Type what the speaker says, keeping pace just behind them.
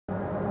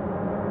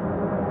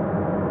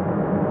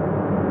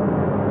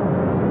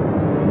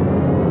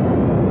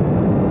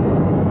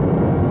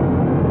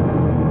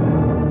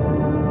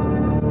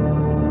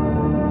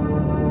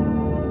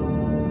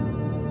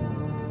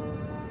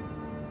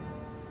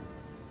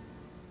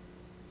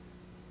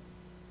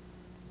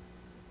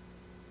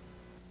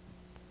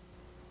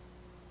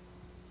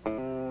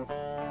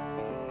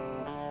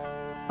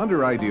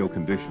Under ideal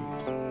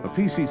conditions, a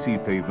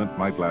PCC pavement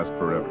might last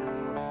forever.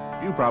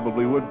 You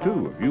probably would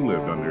too if you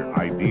lived under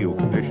ideal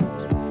conditions.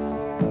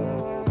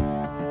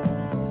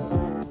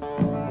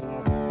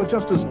 But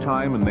just as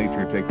time and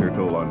nature take their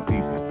toll on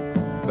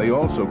people, they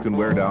also can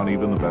wear down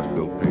even the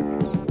best-built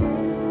pavements.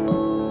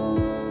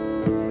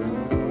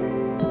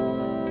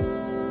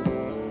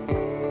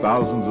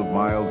 Thousands of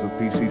miles of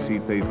PCC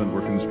pavement were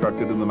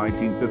constructed in the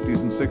 1950s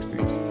and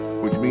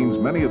 60s, which means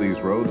many of these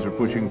roads are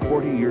pushing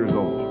 40 years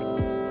old.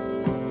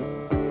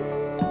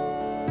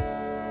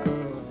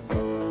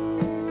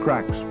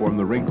 Cracks form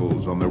the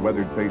wrinkles on their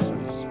weathered faces.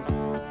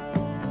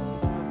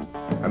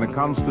 And a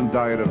constant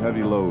diet of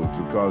heavy loads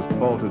have caused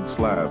faulted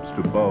slabs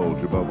to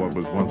bulge above what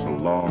was once a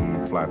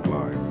long, flat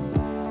line.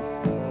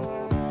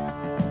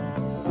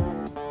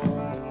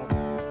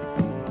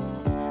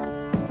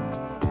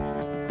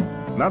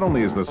 Not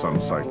only is this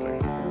unsightly,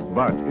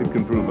 but it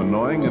can prove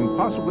annoying and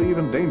possibly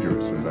even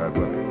dangerous in bad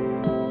weather.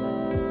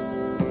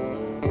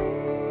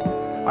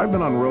 I've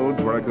been on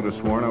roads where I could have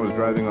sworn I was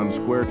driving on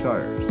square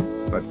tires.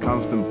 That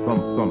constant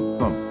thump, thump,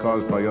 thump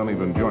caused by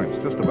uneven joints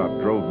just about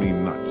drove me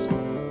nuts.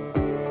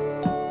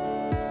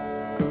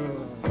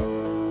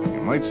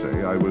 You might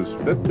say I was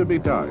fit to be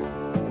tied.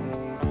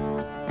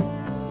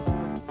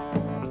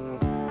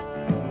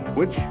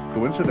 Which,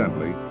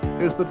 coincidentally,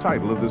 is the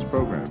title of this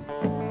program.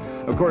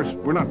 Of course,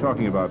 we're not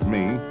talking about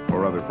me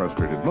or other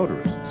frustrated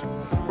motorists.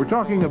 We're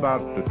talking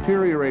about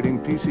deteriorating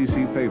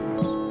PCC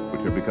pavements,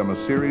 which have become a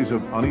series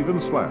of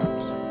uneven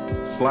slabs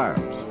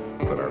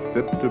that are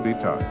fit to be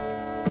tied.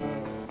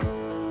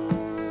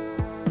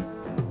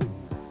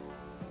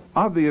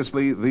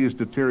 Obviously, these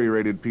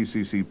deteriorated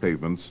PCC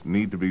pavements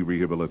need to be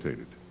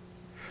rehabilitated.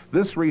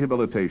 This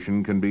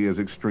rehabilitation can be as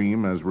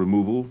extreme as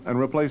removal and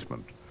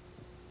replacement.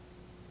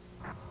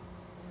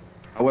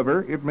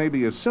 However, it may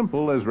be as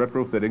simple as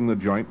retrofitting the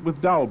joint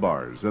with dowel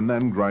bars and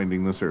then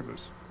grinding the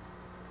surface.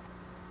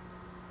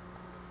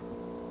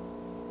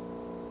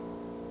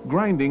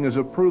 Grinding is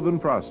a proven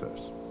process.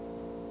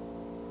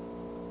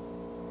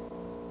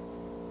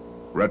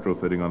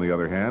 Retrofitting, on the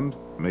other hand,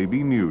 may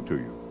be new to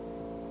you.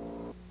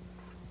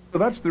 So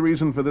that's the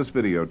reason for this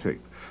videotape,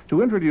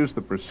 to introduce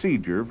the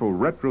procedure for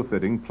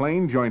retrofitting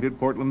plain jointed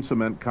Portland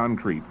cement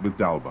concrete with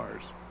dowel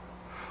bars.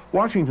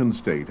 Washington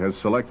State has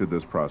selected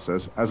this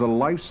process as a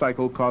life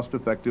cycle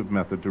cost-effective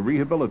method to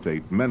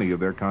rehabilitate many of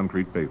their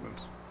concrete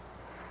pavements.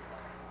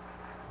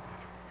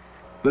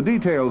 The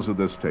details of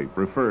this tape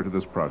refer to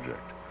this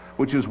project,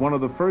 which is one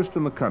of the first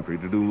in the country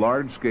to do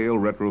large-scale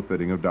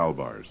retrofitting of dowel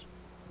bars.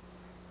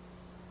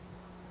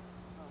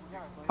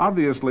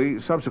 Obviously,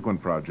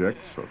 subsequent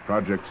projects, or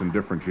projects in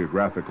different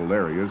geographical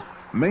areas,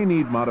 may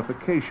need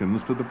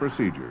modifications to the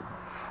procedure.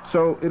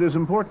 So it is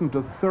important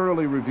to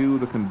thoroughly review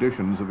the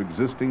conditions of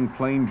existing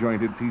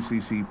plain-jointed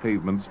PCC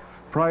pavements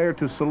prior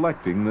to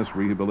selecting this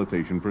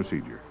rehabilitation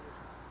procedure.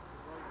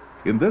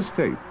 In this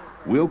tape,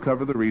 we'll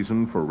cover the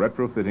reason for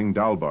retrofitting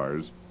dowel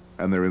bars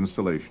and their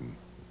installation.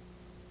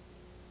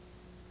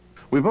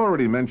 We've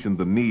already mentioned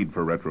the need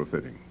for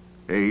retrofitting.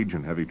 Age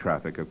and heavy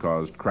traffic have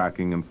caused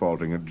cracking and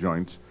faulting at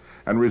joints,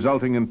 and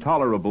resulting in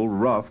intolerable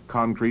rough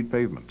concrete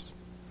pavements.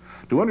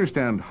 To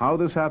understand how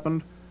this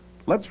happened,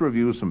 let's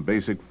review some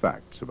basic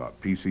facts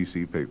about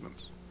PCC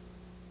pavements.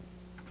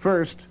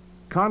 First,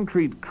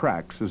 concrete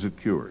cracks as it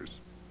cures.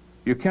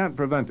 You can't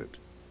prevent it,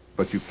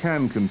 but you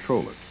can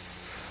control it.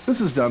 This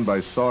is done by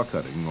saw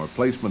cutting or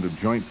placement of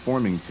joint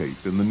forming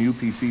tape in the new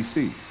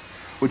PCC,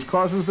 which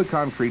causes the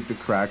concrete to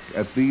crack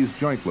at these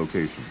joint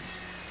locations.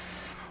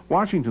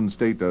 Washington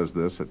State does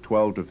this at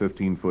 12 to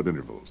 15-foot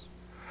intervals.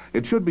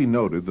 It should be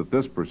noted that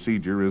this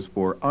procedure is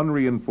for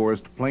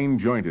unreinforced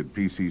plain-jointed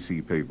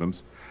PCC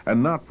pavements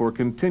and not for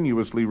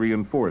continuously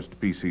reinforced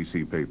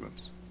PCC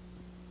pavements.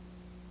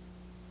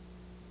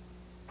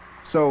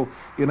 So,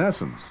 in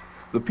essence,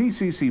 the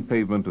PCC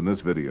pavement in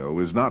this video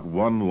is not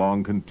one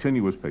long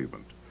continuous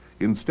pavement.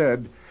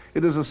 Instead,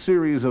 it is a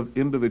series of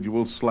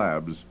individual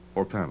slabs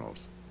or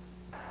panels.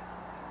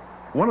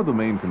 One of the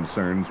main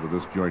concerns with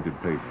this jointed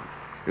pavement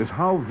is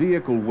how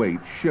vehicle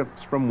weight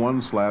shifts from one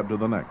slab to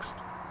the next.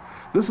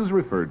 This is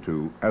referred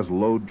to as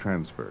load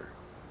transfer.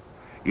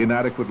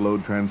 Inadequate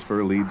load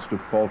transfer leads to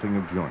faulting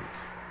of joints.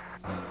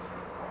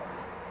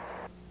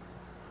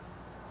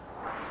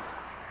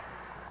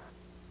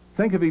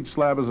 Think of each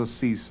slab as a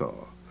seesaw.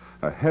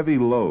 A heavy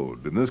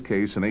load, in this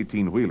case an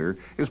 18-wheeler,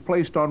 is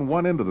placed on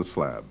one end of the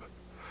slab.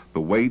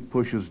 The weight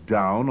pushes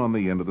down on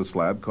the end of the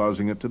slab,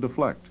 causing it to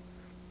deflect.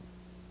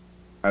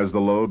 As the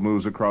load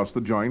moves across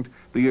the joint,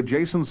 the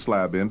adjacent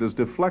slab end is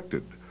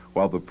deflected,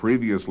 while the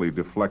previously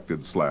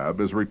deflected slab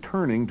is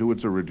returning to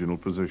its original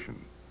position.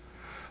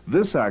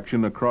 This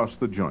action across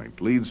the joint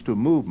leads to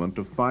movement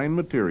of fine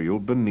material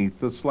beneath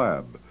the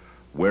slab,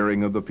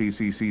 wearing of the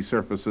PCC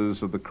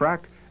surfaces of the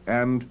crack,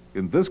 and,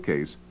 in this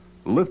case,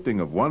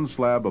 lifting of one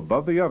slab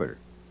above the other,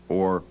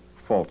 or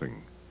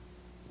faulting.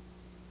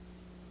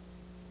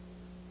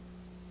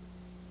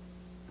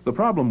 The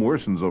problem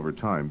worsens over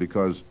time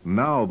because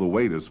now the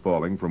weight is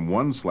falling from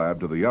one slab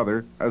to the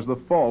other as the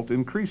fault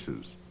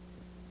increases.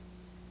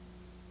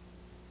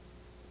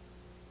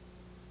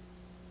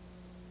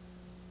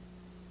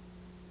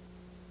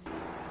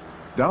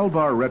 Dowel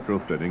bar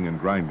retrofitting and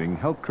grinding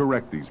help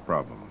correct these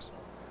problems.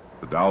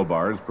 The dowel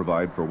bars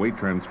provide for weight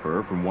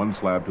transfer from one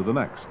slab to the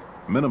next,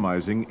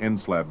 minimizing end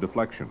slab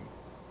deflection.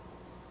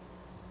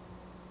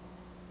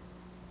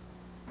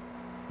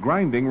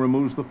 Grinding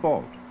removes the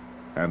fault,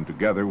 and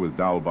together with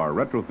dowel bar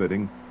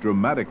retrofitting,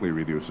 dramatically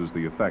reduces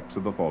the effects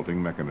of the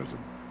faulting mechanism.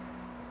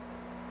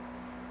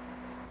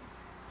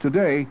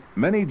 Today,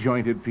 many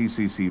jointed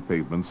PCC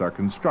pavements are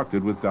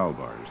constructed with dowel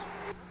bars.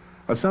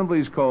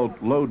 Assemblies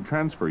called load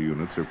transfer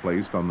units are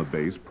placed on the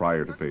base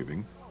prior to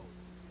paving,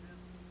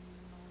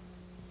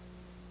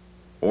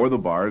 or the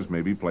bars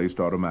may be placed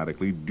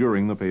automatically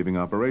during the paving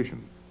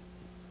operation.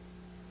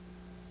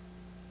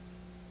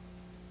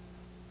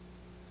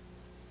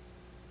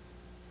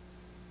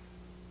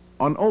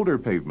 On older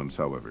pavements,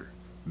 however,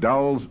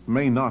 dowels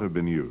may not have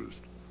been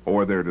used,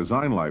 or their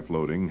design life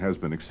loading has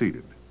been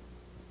exceeded.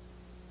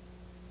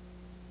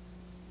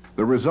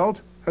 The result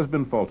has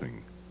been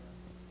faulting.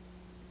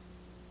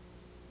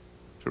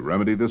 To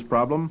remedy this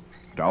problem,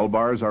 dowel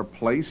bars are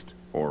placed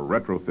or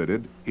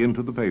retrofitted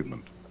into the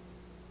pavement.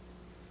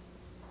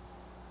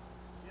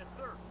 Yes,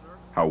 sir.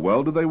 How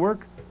well do they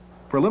work?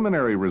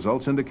 Preliminary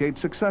results indicate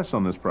success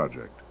on this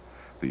project.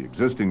 The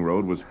existing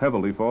road was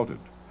heavily faulted.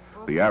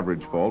 The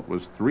average fault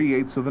was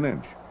 3/8 of an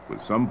inch, with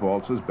some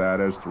faults as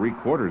bad as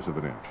 3/4 of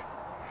an inch.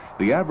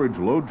 The average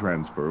load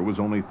transfer was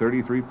only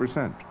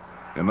 33%.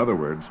 In other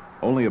words,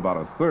 only about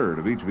a third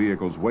of each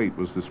vehicle's weight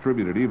was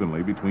distributed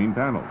evenly between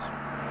panels.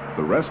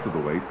 The rest of the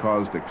weight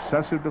caused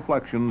excessive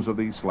deflections of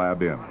the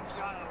slab ends.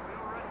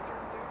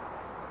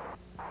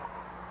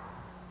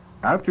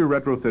 After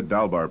retrofit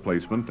dowel bar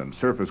placement and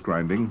surface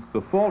grinding,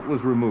 the fault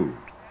was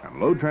removed and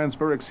load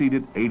transfer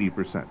exceeded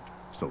 80%,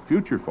 so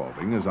future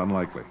faulting is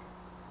unlikely.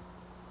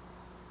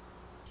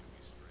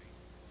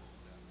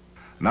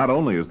 Not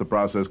only is the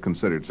process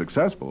considered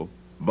successful,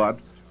 but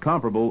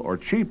comparable or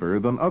cheaper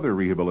than other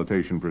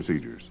rehabilitation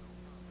procedures.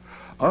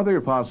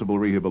 Other possible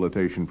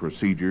rehabilitation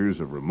procedures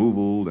of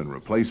removal and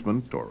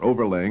replacement or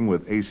overlaying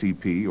with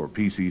ACP or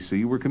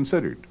PCC were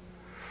considered.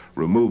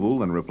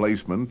 Removal and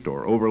replacement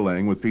or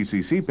overlaying with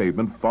PCC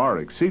pavement far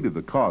exceeded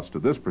the cost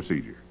of this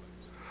procedure.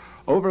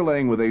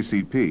 Overlaying with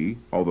ACP,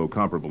 although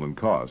comparable in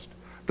cost,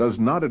 does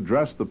not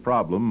address the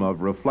problem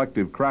of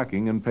reflective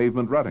cracking and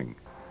pavement rutting.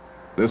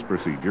 This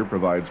procedure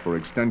provides for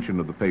extension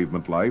of the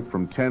pavement life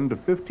from 10 to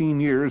 15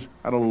 years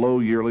at a low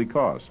yearly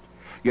cost,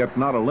 yet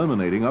not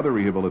eliminating other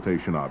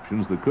rehabilitation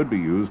options that could be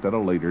used at a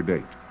later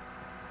date.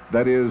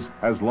 That is,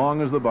 as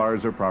long as the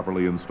bars are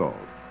properly installed.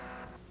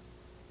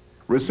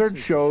 Research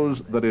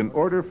shows that in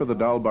order for the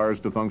dowel bars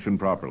to function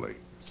properly,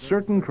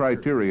 certain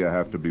criteria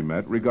have to be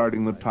met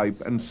regarding the type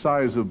and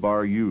size of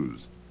bar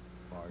used,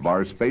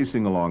 bar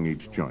spacing along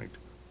each joint,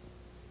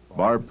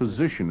 bar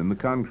position in the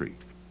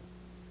concrete,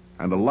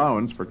 and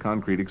allowance for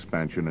concrete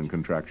expansion and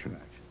contraction.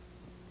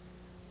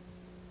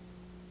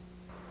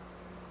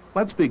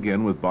 Let's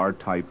begin with bar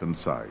type and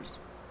size.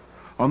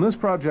 On this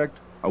project,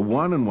 a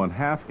 1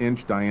 1/2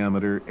 inch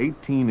diameter,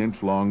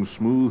 18-inch long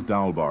smooth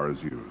dowel bar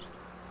is used.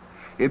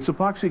 It's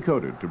epoxy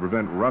coated to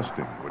prevent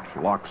rusting, which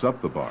locks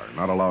up the bar,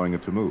 not allowing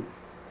it to move.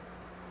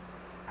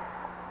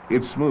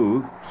 It's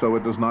smooth, so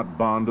it does not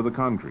bond to the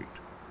concrete.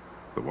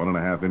 The 1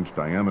 1/2 inch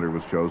diameter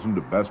was chosen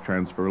to best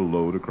transfer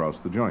load across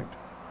the joint.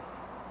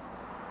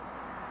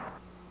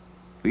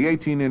 The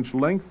 18-inch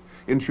length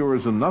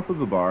ensures enough of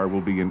the bar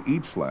will be in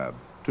each slab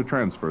to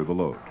transfer the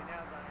load.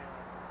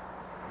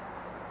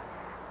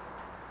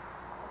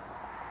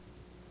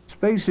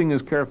 Spacing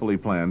is carefully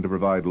planned to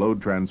provide load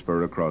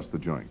transfer across the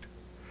joint.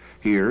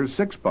 Here,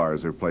 6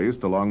 bars are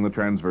placed along the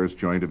transverse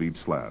joint of each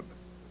slab.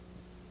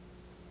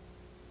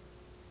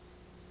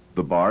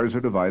 The bars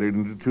are divided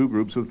into 2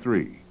 groups of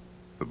 3.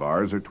 The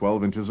bars are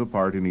 12 inches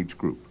apart in each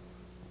group.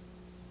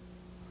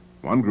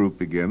 One group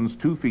begins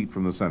 2 feet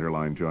from the center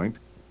line joint,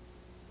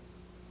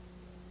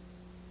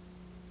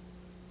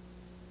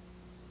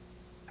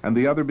 and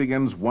the other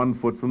begins 1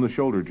 foot from the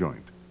shoulder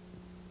joint.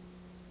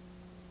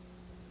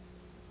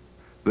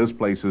 This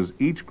places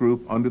each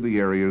group under the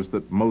areas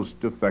that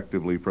most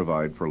effectively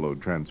provide for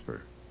load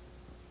transfer.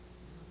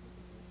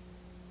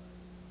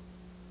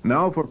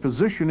 Now for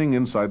positioning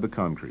inside the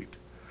concrete.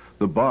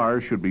 The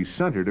bar should be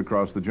centered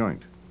across the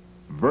joint.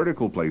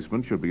 Vertical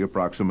placement should be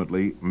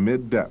approximately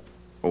mid-depth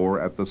or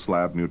at the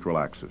slab neutral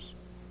axis.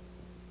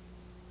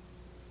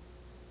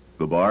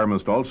 The bar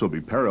must also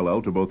be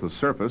parallel to both the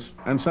surface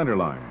and center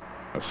line.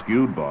 A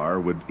skewed bar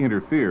would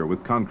interfere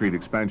with concrete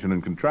expansion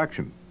and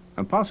contraction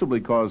and possibly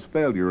cause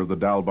failure of the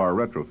dowel bar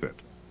retrofit.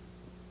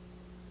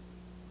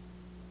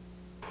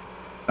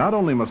 Not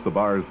only must the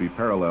bars be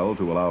parallel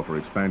to allow for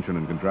expansion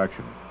and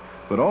contraction,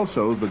 but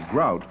also the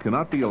grout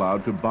cannot be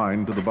allowed to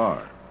bind to the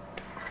bar.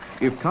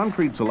 If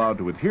concrete's allowed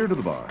to adhere to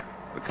the bar,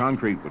 the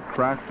concrete would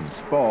crack and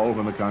spall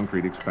when the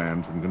concrete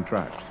expands and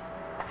contracts.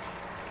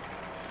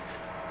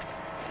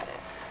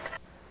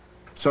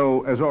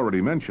 So, as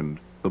already mentioned,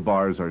 the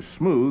bars are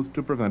smooth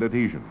to prevent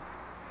adhesion.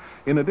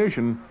 In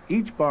addition,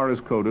 each bar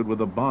is coated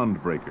with a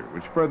bond breaker,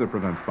 which further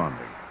prevents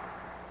bonding.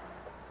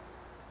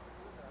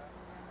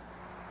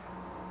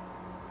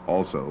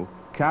 Also,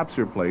 caps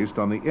are placed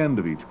on the end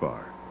of each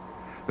bar.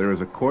 There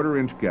is a 1/4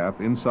 inch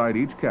gap inside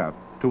each cap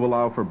to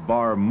allow for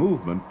bar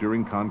movement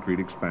during concrete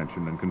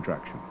expansion and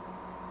contraction.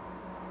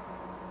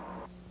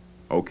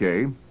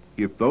 Okay,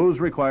 if those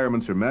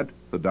requirements are met,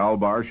 the dowel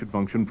bar should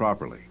function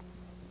properly.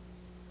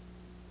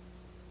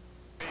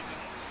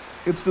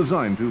 It's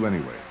designed to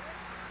anyway.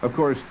 Of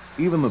course,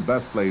 even the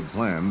best laid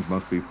plans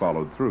must be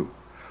followed through.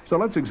 So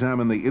let's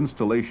examine the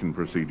installation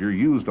procedure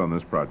used on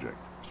this project,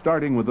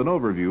 starting with an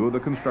overview of the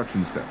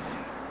construction steps.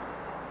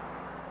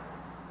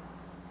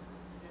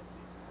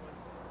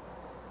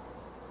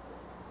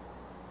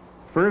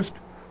 First,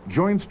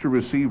 joints to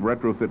receive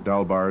retrofit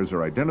dowel bars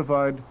are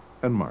identified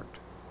and marked.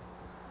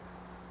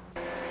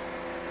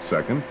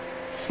 Second,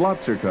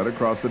 slots are cut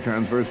across the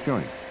transverse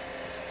joint.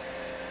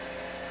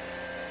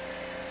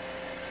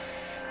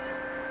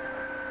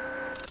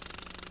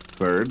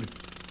 Third,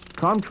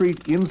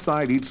 concrete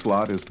inside each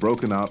slot is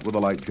broken out with a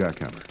light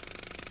jackhammer.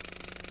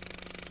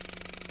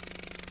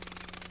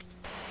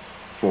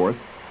 Fourth,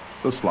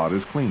 the slot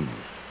is cleaned.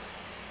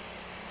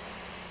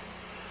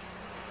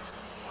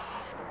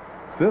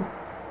 Fifth,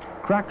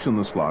 cracks in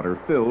the slot are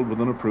filled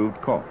with an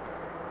approved caulk.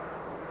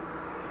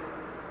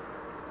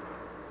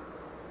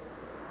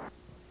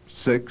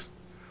 Sixth,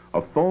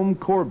 a foam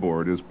core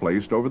board is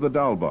placed over the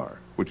dowel bar,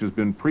 which has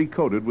been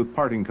pre-coated with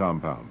parting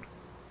compound.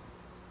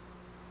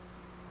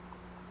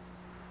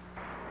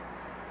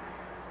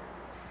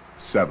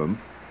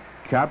 Seventh,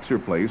 caps are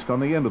placed on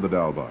the end of the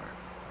dowel bar.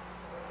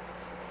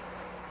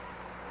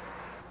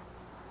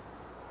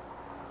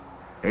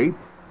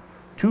 Eighth,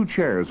 2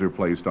 chairs are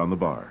placed on the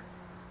bar.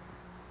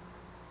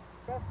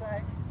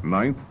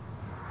 Ninth,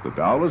 the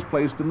dowel is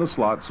placed in the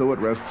slot so it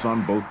rests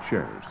on both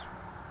chairs.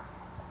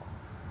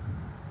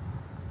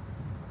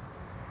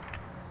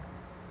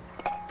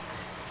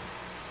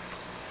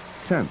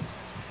 10th,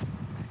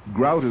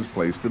 grout is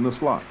placed in the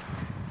slot.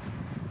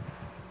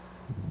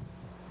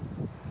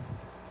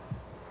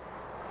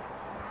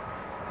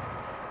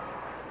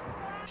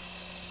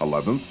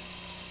 11th,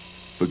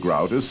 the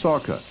grout is saw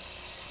cut.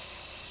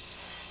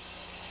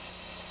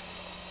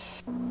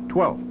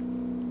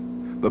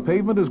 12th, the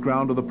pavement is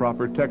ground to the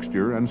proper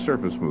texture and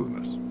surface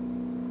smoothness.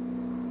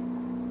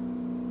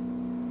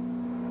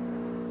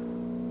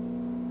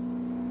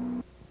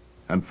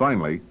 And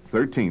finally,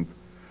 13th,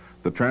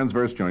 the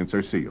transverse joints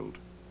are sealed.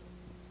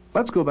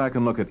 Let's go back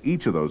and look at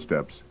each of those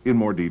steps in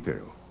more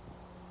detail.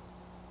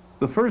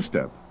 The first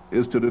step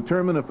is to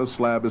determine if a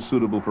slab is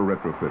suitable for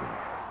retrofitting.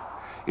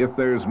 If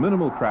there's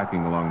minimal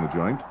cracking along the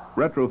joint,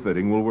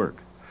 retrofitting will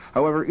work.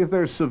 However, if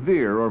there's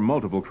severe or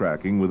multiple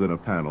cracking within a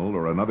panel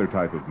or another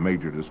type of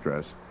major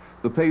distress,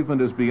 the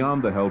pavement is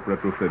beyond the help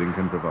retrofitting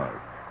can provide.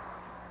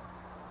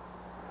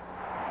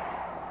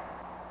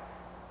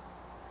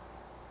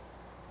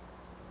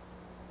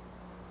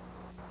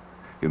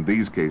 In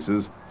these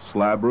cases,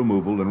 slab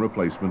removal and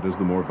replacement is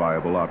the more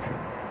viable option.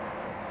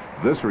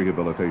 This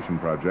rehabilitation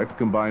project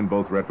combined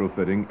both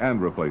retrofitting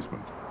and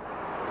replacement.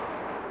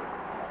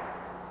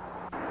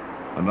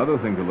 Another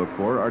thing to look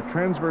for are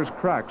transverse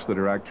cracks that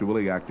are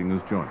actually acting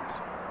as joints.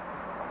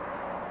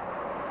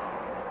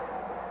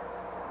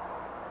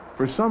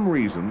 For some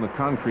reason, the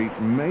concrete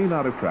may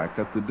not have cracked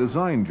at the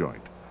design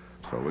joint,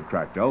 so it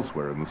cracked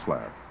elsewhere in the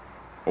slab.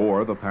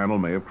 Or the panel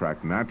may have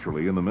cracked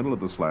naturally in the middle of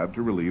the slab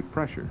to relieve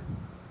pressure.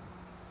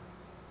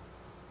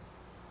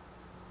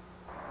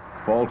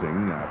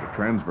 Faulting at a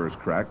transverse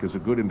crack is a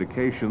good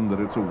indication that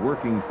it's a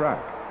working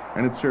crack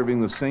and it's serving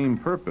the same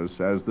purpose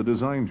as the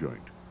design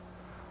joint.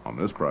 On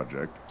this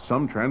project,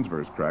 some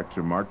transverse cracks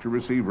are marked to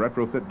receive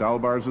retrofit dowel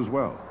bars as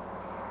well.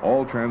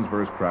 All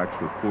transverse cracks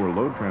with poor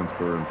load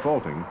transfer and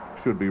faulting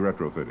should be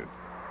retrofitted.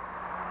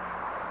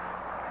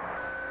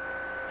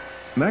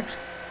 Next,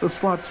 the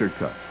slots are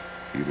cut,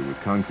 either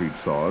with concrete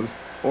saws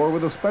or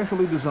with a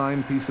specially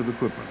designed piece of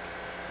equipment.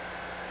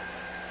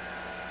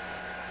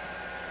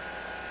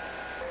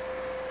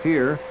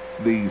 Here,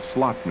 the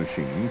slot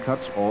machine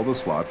cuts all the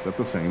slots at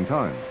the same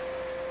time.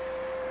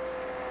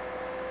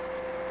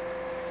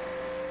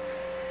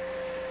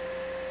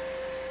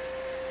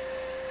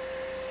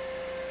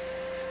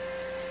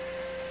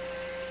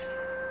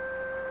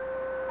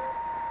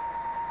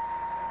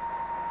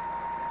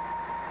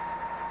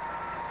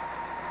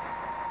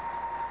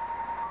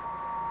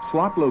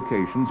 Slot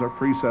locations are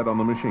preset on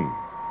the machine.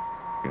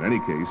 In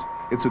any case,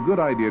 it's a good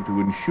idea to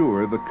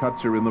ensure the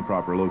cuts are in the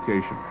proper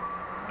location.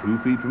 2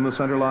 feet from the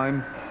center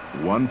line,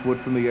 1 foot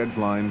from the edge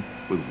line,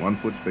 with 1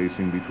 foot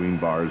spacing between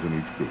bars in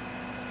each group.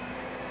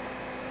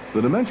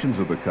 The dimensions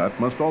of the cut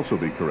must also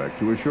be correct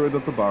to assure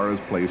that the bar is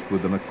placed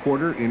within a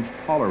 1/4 inch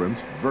tolerance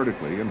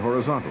vertically and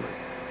horizontally.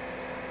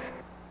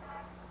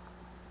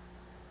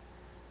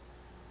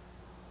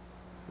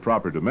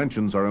 Proper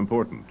dimensions are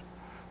important.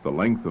 The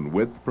length and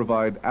width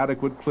provide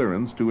adequate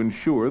clearance to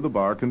ensure the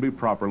bar can be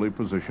properly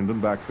positioned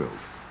and backfilled.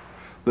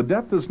 The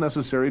depth is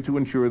necessary to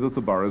ensure that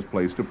the bar is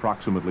placed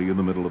approximately in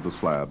the middle of the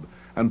slab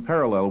and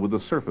parallel with the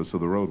surface of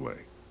the roadway.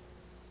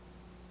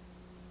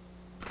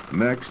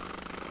 Next,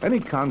 any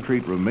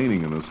concrete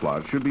remaining in the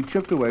slot should be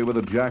chipped away with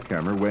a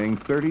jackhammer weighing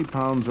 30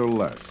 pounds or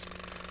less.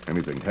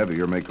 Anything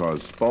heavier may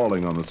cause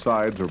spalling on the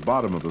sides or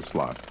bottom of the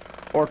slot,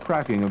 or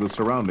cracking of the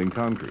surrounding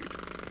concrete.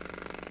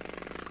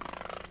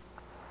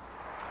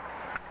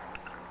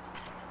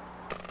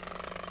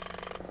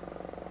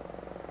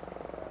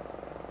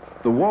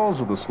 The walls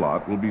of the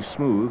slot will be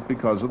smooth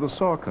because of the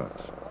saw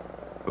cuts.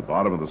 The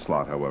bottom of the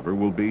slot, however,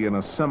 will be in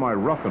a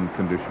semi-roughened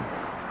condition.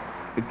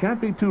 It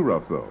can't be too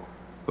rough, though.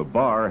 The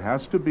bar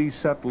has to be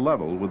set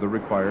level with the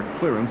required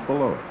clearance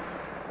below it.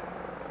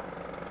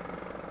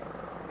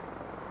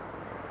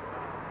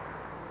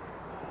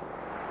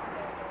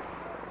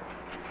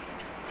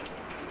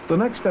 The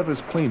next step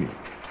is cleaning,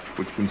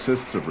 which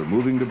consists of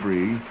removing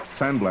debris,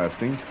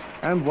 sandblasting,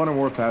 and one or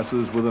more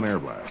passes with an air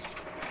blast.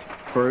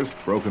 First,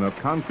 broken up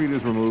concrete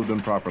is removed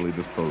and properly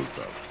disposed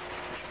of.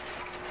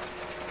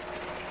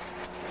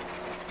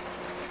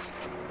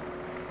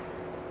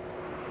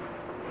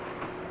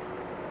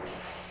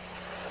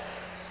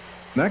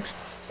 Next,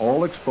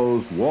 all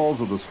exposed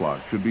walls of the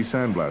slot should be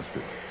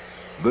sandblasted.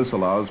 This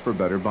allows for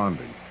better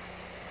bonding.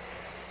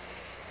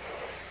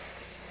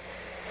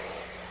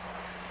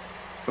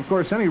 Of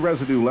course, any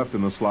residue left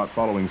in the slot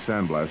following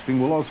sandblasting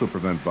will also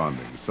prevent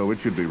bonding, so it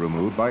should be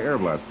removed by air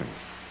blasting.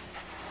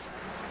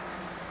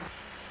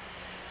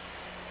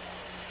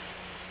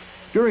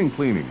 During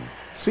cleaning,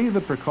 see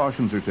that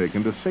precautions are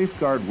taken to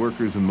safeguard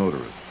workers and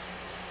motorists.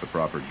 The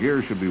proper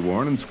gear should be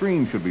worn and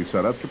screens should be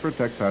set up to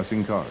protect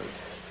passing cars.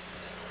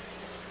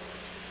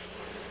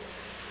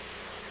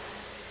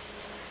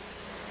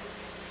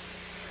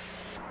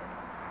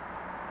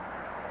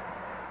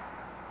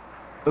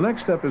 The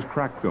next step is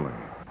crack filling.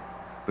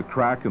 The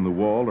crack in the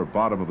wall or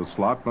bottom of the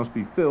slot must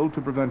be filled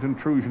to prevent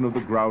intrusion of the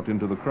grout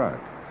into the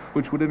crack,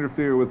 which would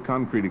interfere with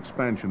concrete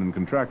expansion and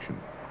contraction.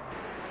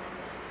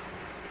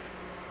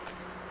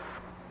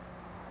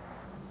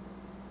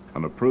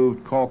 An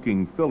approved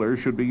caulking filler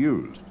should be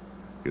used.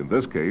 In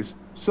this case,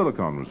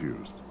 silicone was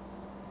used.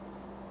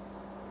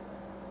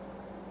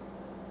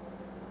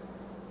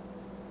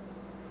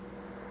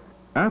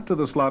 After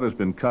the slot has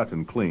been cut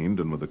and cleaned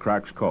and with the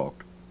cracks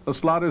caulked, the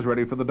slot is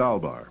ready for the dowel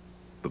bar.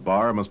 The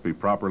bar must be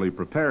properly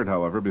prepared,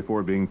 however,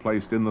 before being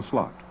placed in the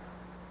slot.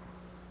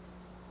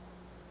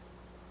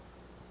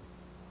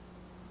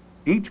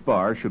 Each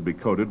bar should be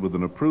coated with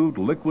an approved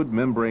liquid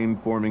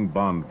membrane-forming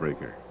bond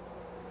breaker.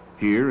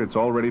 Here, it's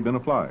already been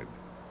applied.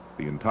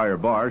 The entire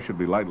bar should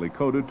be lightly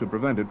coated to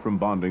prevent it from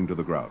bonding to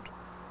the grout.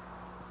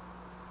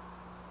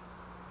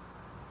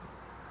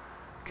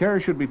 Care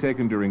should be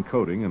taken during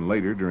coating and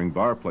later during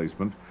bar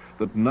placement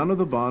that none of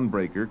the bond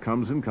breaker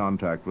comes in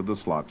contact with the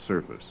slot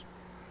surface.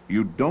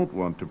 You don't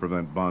want to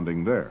prevent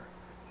bonding there.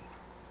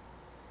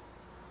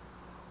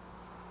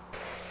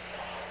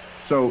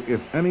 So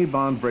if any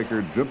bond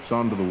breaker drips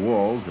onto the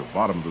walls or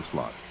bottom of the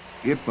slot,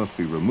 it must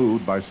be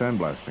removed by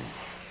sandblasting.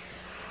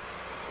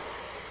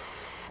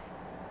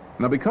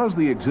 Now, because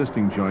the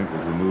existing joint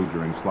was removed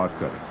during slot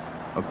cutting,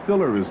 a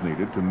filler is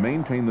needed to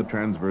maintain the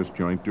transverse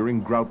joint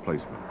during grout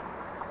placement.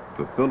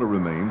 The filler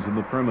remains in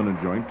the permanent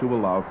joint to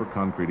allow for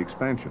concrete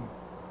expansion.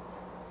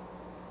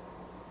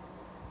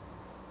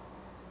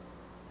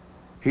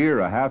 Here,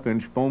 a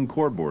half-inch foam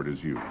core board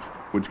is used,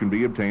 which can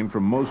be obtained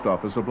from most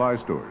office supply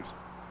stores.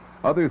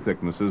 Other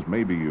thicknesses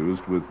may be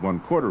used, with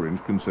 1/4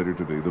 inch considered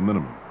to be the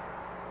minimum.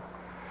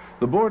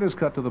 The board is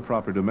cut to the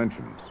proper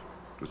dimensions.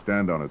 To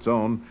stand on its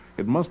own,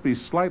 it must be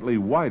slightly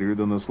wider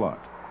than the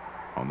slot.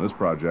 On this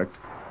project,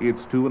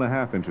 it's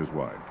 2.5 inches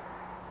wide.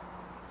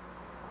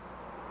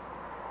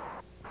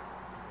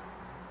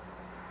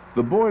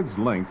 The board's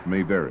length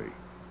may vary.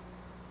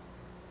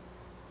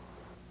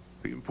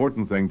 The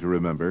important thing to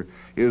remember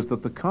is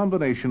that the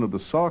combination of the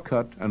saw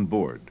cut and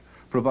board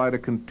provide a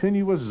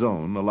continuous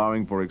zone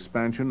allowing for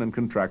expansion and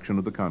contraction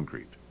of the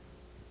concrete.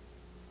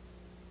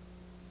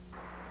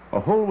 A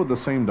hole with the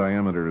same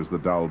diameter as the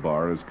dowel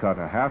bar is cut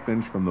 1/2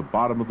 inch from the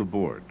bottom of the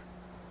board.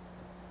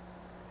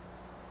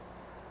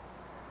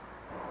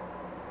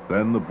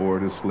 Then the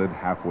board is slid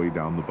halfway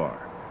down the bar.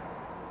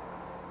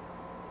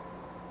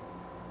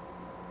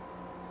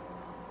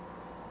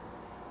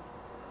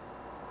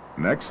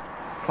 Next,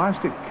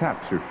 plastic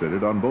caps are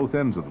fitted on both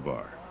ends of the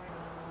bar.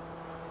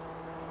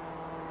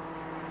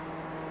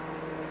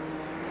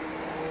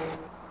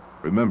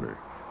 Remember,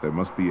 there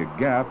must be a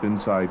gap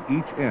inside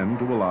each end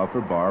to allow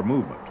for bar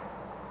movement.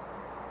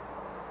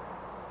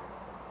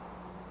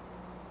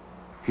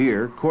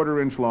 Here,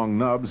 1/4 inch long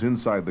nubs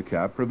inside the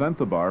cap prevent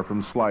the bar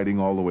from sliding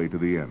all the way to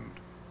the end.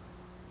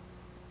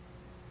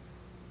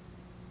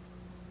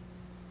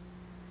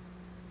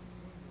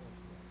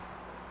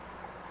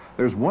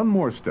 There's one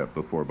more step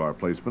before bar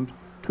placement.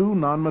 2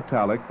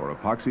 non-metallic or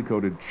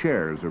epoxy-coated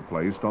chairs are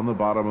placed on the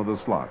bottom of the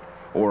slot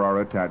or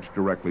are attached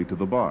directly to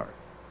the bar.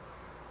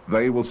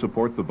 They will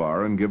support the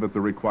bar and give it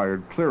the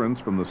required clearance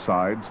from the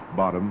sides,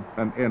 bottom,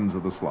 and ends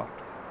of the slot.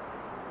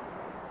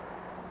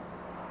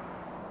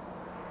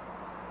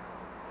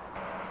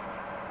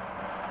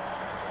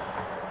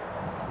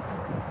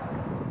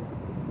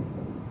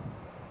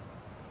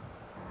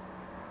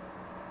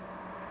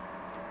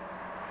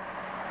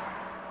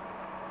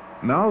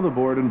 Now the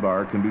board and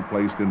bar can be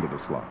placed into the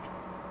slot.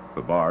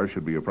 The bar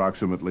should be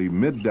approximately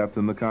mid-depth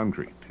in the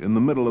concrete, in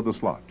the middle of the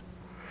slot.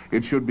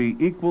 It should be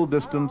equal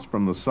distance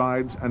from the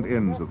sides and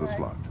ends of the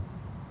slot.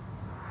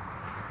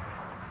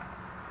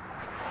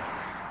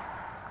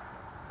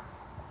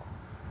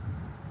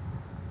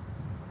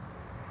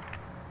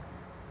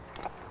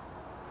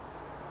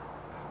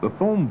 The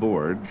foam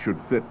board should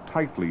fit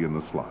tightly in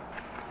the slot,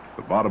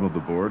 the bottom of the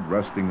board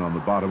resting on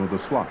the bottom of the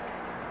slot,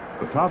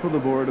 the top of the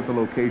board at the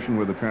location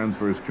where the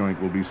transverse joint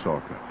will be saw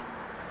cut.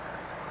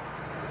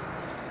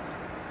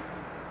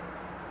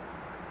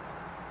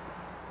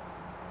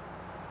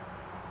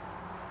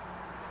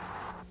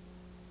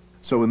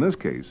 So in this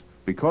case,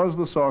 because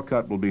the saw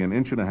cut will be 1.5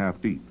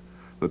 inches deep,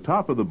 the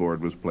top of the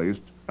board was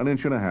placed 1.5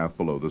 inches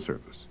below the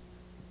surface.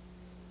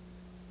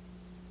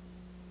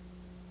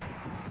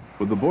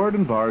 With the board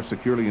and bar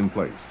securely in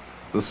place,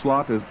 the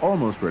slot is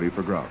almost ready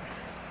for grout.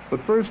 But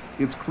first,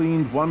 it's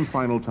cleaned one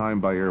final time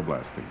by air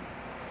blasting.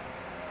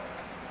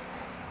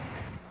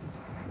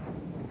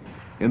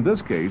 In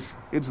this case,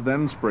 it's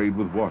then sprayed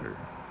with water.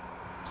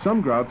 Some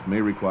grouts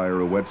may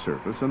require a wet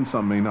surface and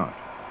some may not.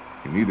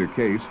 In either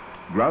case,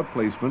 grout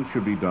placement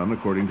should be done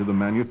according to the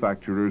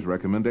manufacturer's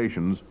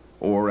recommendations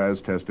or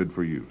as tested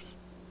for use.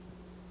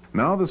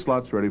 Now the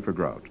slot's ready for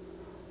grout.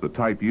 The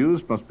type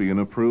used must be an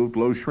approved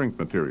low shrink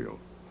material.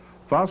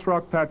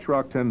 Phosrock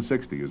Patchrock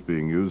 1060 is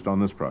being used on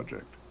this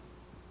project.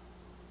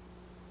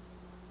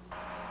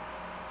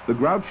 The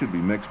grout should be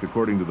mixed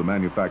according to the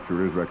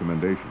manufacturer's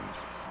recommendations.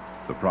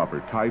 The proper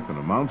type and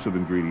amounts of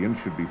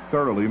ingredients should be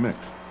thoroughly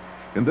mixed.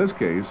 In this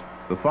case,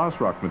 the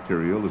Phosrock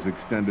material is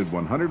extended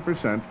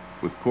 100%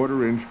 with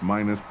 1/4 inch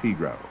minus pea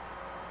gravel.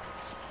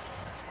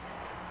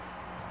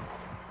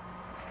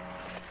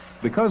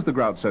 Because the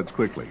grout sets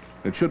quickly,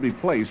 it should be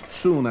placed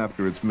soon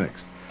after it's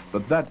mixed.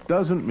 But that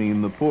doesn't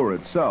mean the pour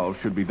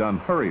itself should be done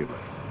hurriedly.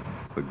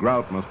 The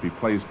grout must be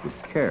placed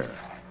with care.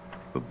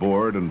 The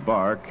board and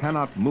bar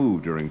cannot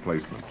move during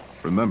placement.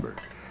 Remember,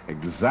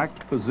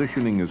 exact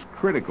positioning is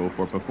critical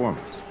for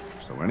performance,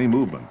 so any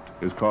movement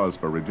is cause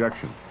for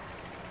rejection.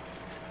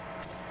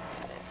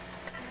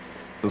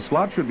 The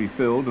slot should be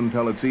filled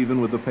until it's even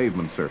with the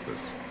pavement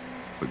surface.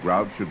 The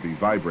grout should be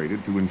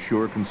vibrated to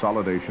ensure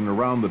consolidation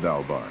around the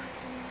dowel bar.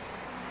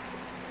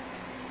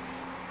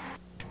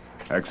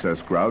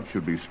 Excess grout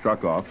should be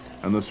struck off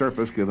and the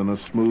surface given a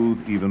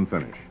smooth, even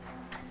finish.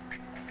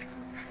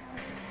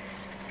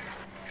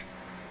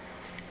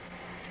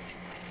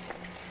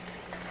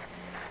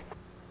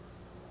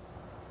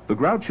 The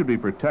grout should be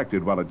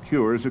protected while it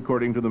cures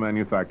according to the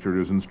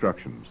manufacturer's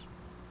instructions.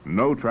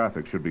 No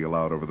traffic should be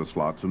allowed over the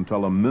slots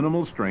until a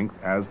minimal strength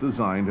as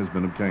designed has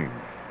been obtained.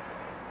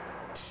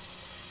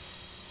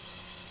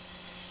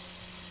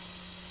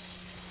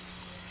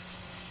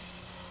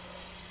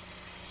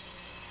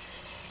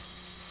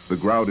 The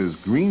grout is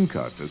green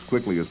cut as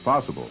quickly as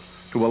possible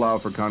to allow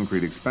for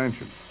concrete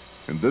expansion,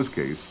 in this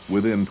case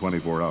within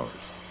 24 hours.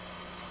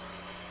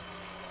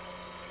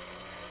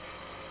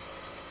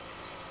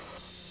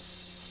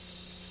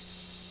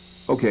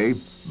 Okay,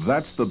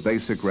 that's the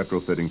basic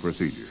retrofitting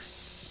procedure.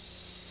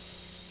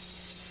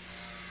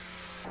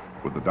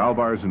 With the dowel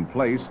bars in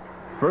place,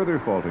 further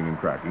faulting and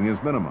cracking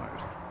is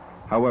minimized.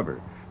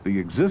 However, the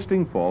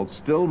existing faults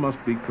still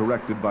must be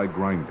corrected by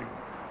grinding.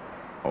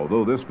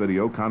 Although this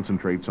video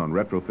concentrates on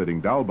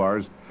retrofitting dowel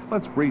bars,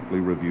 let's briefly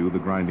review the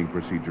grinding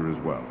procedure as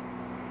well.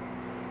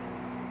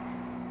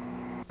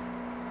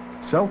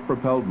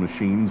 Self-propelled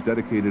machines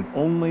dedicated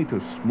only to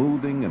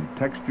smoothing and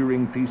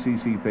texturing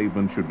PCC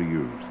pavement should be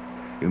used.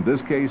 In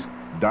this case,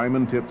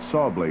 diamond-tipped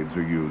saw blades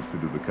are used to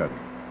do the cutting.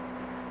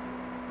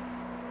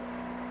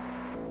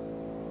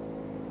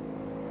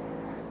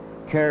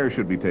 Care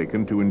should be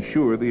taken to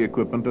ensure the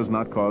equipment does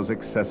not cause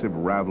excessive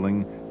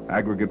raveling,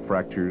 aggregate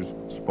fractures,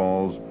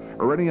 spalls,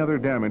 or any other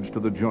damage to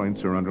the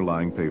joints or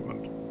underlying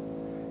pavement.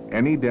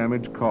 Any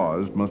damage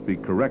caused must be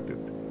corrected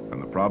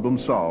and the problem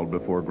solved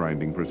before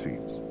grinding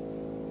proceeds.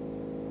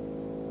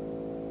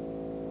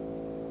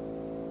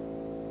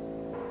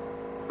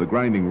 The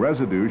grinding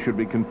residue should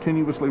be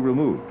continuously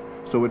removed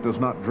so it does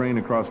not drain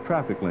across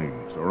traffic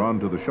lanes or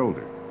onto the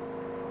shoulder.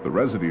 The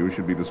residue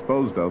should be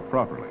disposed of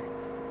properly.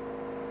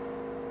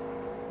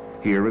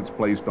 Here it's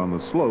placed on the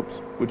slopes,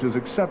 which is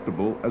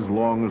acceptable as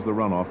long as the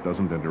runoff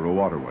doesn't enter a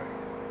waterway.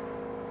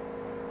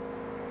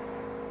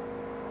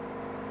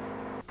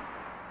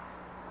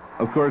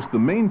 Of course, the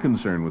main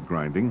concern with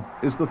grinding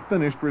is the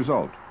finished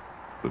result.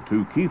 The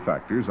two key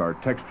factors are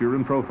texture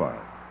and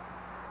profile.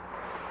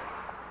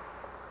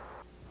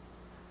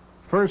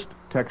 First,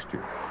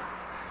 texture.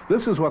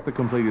 This is what the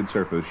completed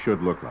surface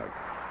should look like.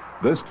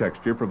 This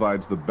texture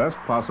provides the best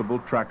possible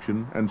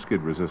traction and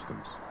skid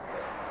resistance.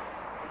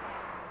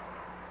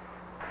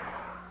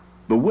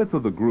 The width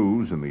of the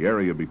grooves and the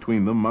area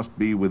between them must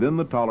be within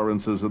the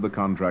tolerances of the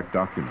contract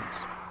documents.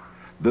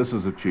 This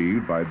is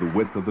achieved by the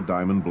width of the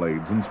diamond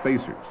blades and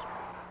spacers.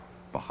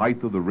 The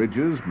height of the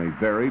ridges may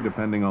vary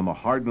depending on the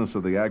hardness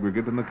of the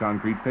aggregate in the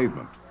concrete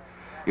pavement.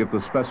 If the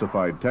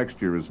specified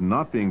texture is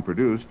not being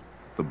produced,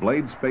 the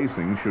blade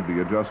spacing should be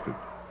adjusted.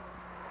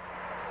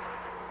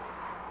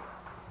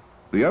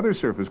 The other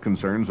surface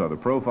concerns are the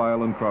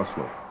profile and cross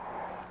slope.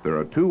 There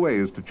are two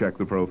ways to check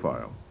the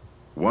profile.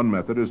 One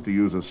method is to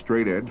use a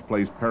straight edge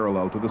placed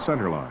parallel to the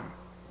center line.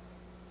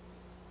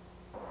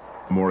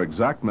 A more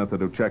exact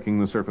method of checking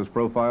the surface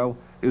profile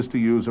is to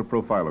use a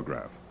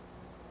profilograph.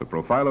 The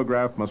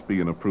profilograph must be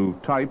an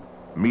approved type,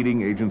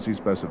 meeting agency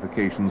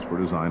specifications for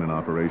design and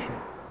operation.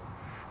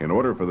 In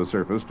order for the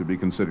surface to be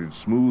considered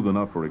smooth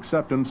enough for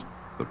acceptance,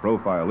 the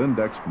profile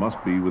index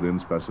must be within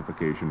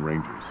specification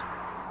ranges.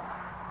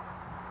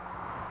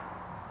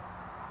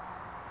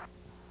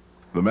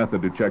 The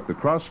method to check the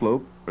cross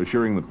slope,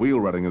 assuring that wheel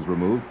rutting is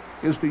removed,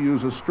 is to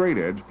use a straight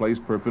edge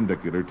placed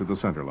perpendicular to the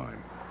center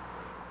line.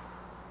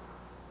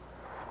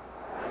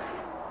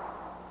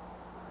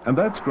 And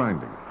that's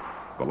grinding.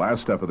 The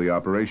last step of the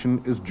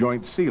operation is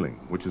joint sealing,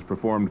 which is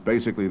performed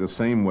basically the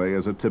same way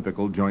as a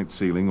typical joint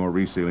sealing or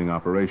resealing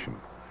operation.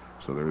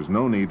 So there is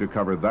no need to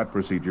cover that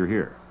procedure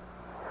here.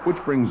 Which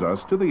brings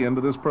us to the end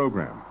of this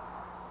program.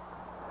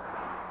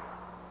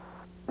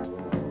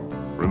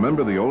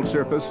 Remember the old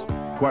surface?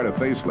 Quite a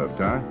facelift,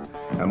 huh?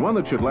 And one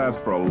that should last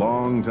for a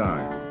long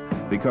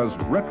time. Because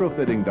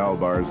retrofitting dowel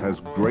bars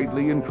has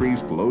greatly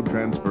increased load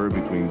transfer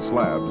between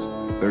slabs,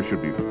 there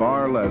should be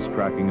far less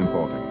cracking and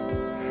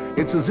faulting.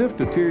 It's as if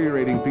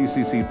deteriorating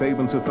PCC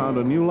pavements have found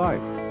a new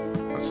life,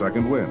 a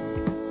second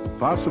wind,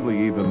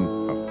 possibly even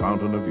a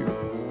fountain of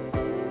youth.